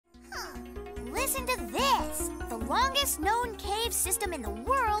listen to this. The longest known cave system in the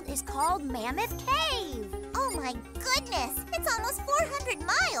world is called Mammoth Cave. Oh my goodness! It's almost 400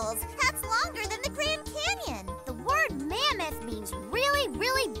 miles! That's longer than the Grand Canyon! The word mammoth means really,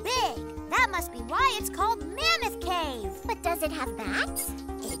 really big. That must be why it's called Mammoth Cave. But does it have bats?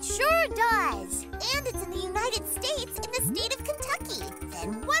 It sure does. And it's in the United States, in the state of Kentucky.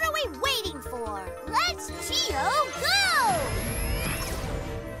 Then what are we waiting for? Let's Geo go!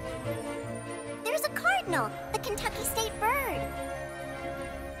 There's a cardinal, the Kentucky state bird.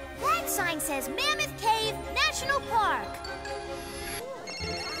 That sign says Mammoth Cave National Park.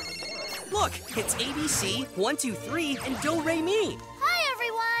 Look, it's ABC, 1, 2, 3, and Do Re Mi. Hi,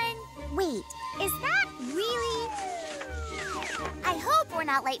 everyone. Wait, is that really... I hope we're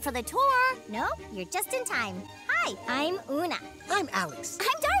not late for the tour. No, you're just in time. Hi, I'm Una. I'm Alex.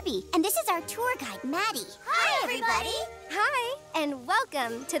 I'm Darby, and this is our tour guide, Maddie. Hi, everybody. Hi, and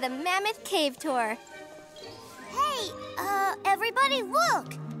welcome to the Mammoth Cave Tour. Hey, everybody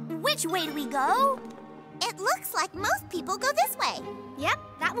look. Which way do we go? It looks like most people go this way. Yep,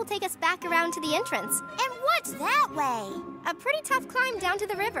 that will take us back around to the entrance. And what's that way? A pretty tough climb down to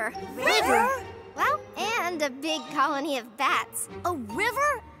the river. River? Well, and a big colony of bats. A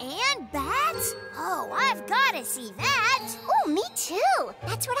river and bats? Oh, I've got to see that. Oh, me too.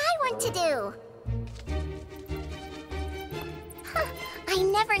 That's what I want to do. Huh, I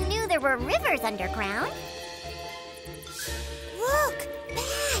never knew there were rivers underground. Look,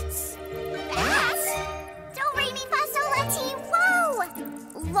 bats. Bats? Do, re, mi, fa, sol, la, ti,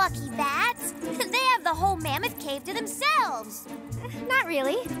 whoa! Lucky bats. They have the whole Mammoth Cave to themselves. Not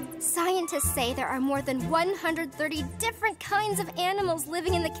really. Scientists say there are more than 130 different kinds of animals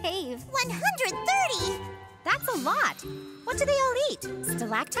living in the cave. 130? That's a lot. What do they all eat?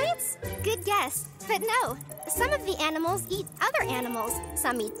 Stalactites? Good guess. But no, some of the animals eat other animals.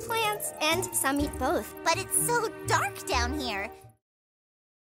 Some eat plants, and some eat both. But it's so dark down here.